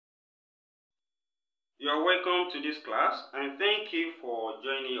You are welcome to this class and thank you for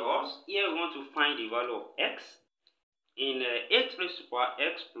joining us. Here we want to find the value of x in 8 raised to power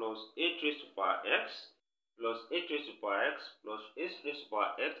x plus 8 raised to power x plus 8 raised to power x plus 8 raised to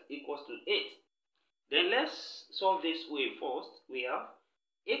power x equals to 8. Then let's solve this way first. We have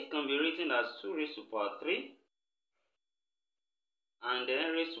 8 can be written as 2 raised to power 3 and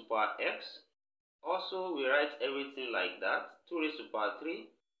then raised to power x. Also we write everything like that. 2 raised to power 3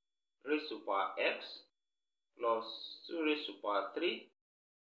 raised to power x plus 2 raised to power 3,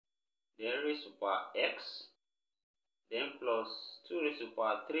 then raised to power x, then plus 2 raised to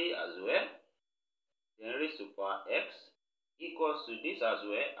power 3 as well, then raised to power x equals to this as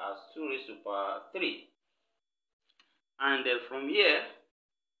well as 2 raised to power 3. And then from here,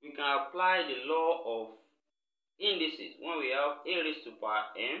 we can apply the law of indices. When we have a raised to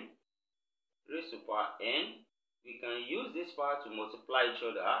power m raised to power n, we can use this power to multiply each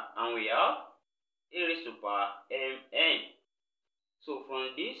other, and we have a raised to power mn. So from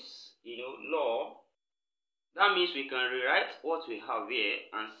this law, that means we can rewrite what we have here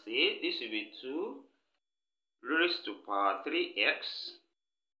and say this will be 2 raised to power 3x,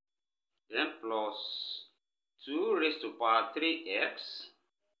 then plus 2 raised to power 3x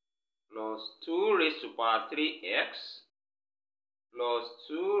plus 2 raised to power 3x plus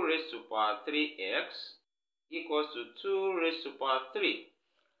 2 raised to power 3x equals to 2 raised to power 3.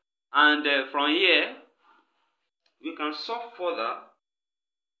 And from here, we can solve further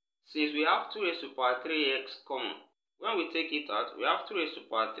since we have 2 raised to power 3x common. When we take it out, we have 2 raised to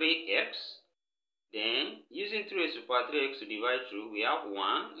power 3x. Then, using 2 raised to power 3x to divide through, we have 1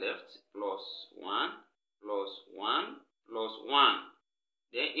 left plus 1 plus 1 plus 1.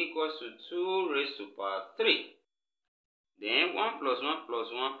 Then equals to 2 raised to power 3. Then 1 plus 1 plus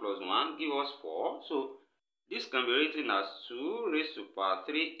 1 plus 1 give us 4. So, this can be written as 2 raised to power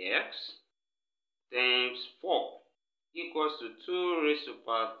 3x times 4 equals to 2 raised to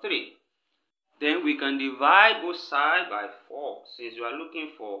power 3. Then we can divide both sides by 4 since we are looking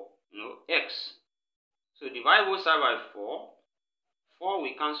for x. So divide both sides by 4. 4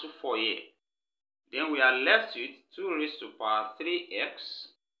 we cancel 4 here. Then we are left with 2 raised to power 3x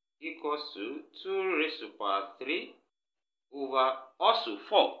equals to 2 raised to power 3 over also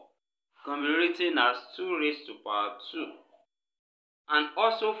 4. Can be written as 2 raised to power 2. And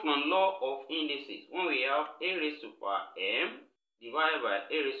also from law of indices, when we have a raised to power m divided by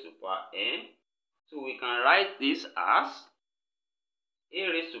a raised to power n, so we can write this as a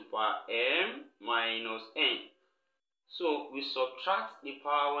raised to power m minus n. So we subtract the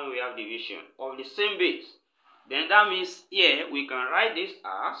power when we have division of the same base. Then that means here we can write this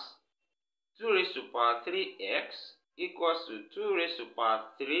as 2 raised to power 3x equals to 2 raised to power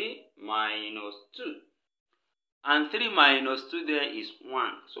 3 minus 2. And 3 minus 2 there is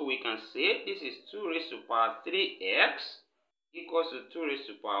 1. So we can say this is 2 raised to power 3x equals to 2 raised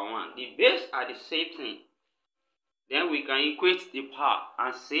to power 1. The base are the same thing. Then we can equate the power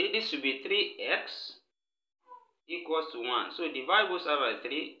and say this should be 3x equals to 1. So divide both sides by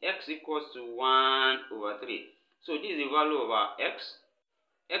 3, x equals to 1 over 3. So this is the value of our x.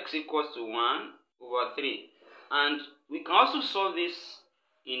 X equals to 1 over 3. And we can also solve this,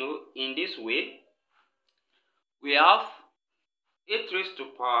 in this way. We have 8 raised to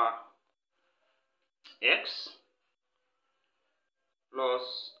power x plus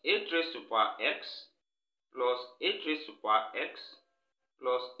 8 raised to power x plus 8 raised to power x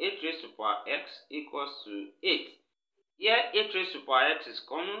plus 8 raised to power x equals to 8. Here 8 raised to power x is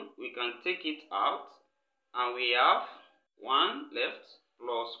common. We can take it out and we have 1 left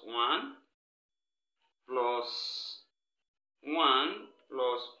plus 1 plus 1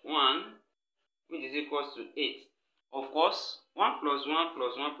 plus 1 which is equals to 8. Of course, 1 plus 1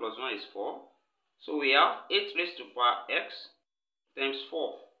 plus 1 plus 1 is 4. So we have 8 raised to power x times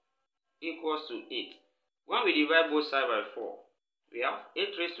 4 equals to 8. When we divide both sides by 4, we have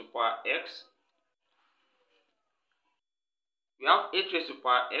 8 raised to power x. We have 8 raised to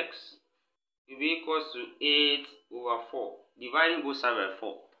power x will be equals to 8 over 4. Dividing both sides by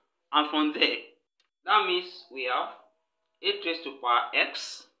 4. And from there, that means we have 8 raised to power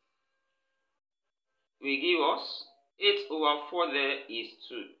x will give us 8 over 4 there is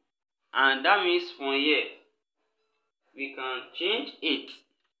 2. And that means from here, we can change 8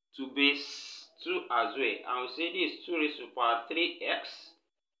 to base 2 as well. And we say this is 2 raised to power 3x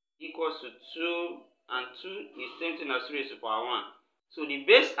equals to 2. And 2 is same thing as 2 raised to power 1. So the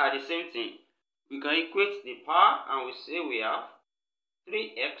base are the same thing. We can equate the power and we say we have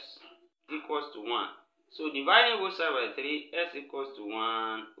 3x equals to 1. So dividing both sides by 3, x equals to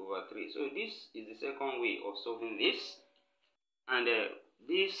 1 over 3. So this is the second way of solving this. And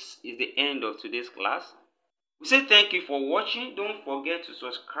this is the the end of today's class. We say thank you for watching. Don't forget to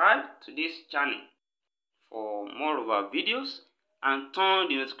subscribe to this channel for more of our videos and turn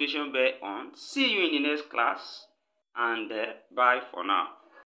the notification bell on. See you in the next class, and bye for now.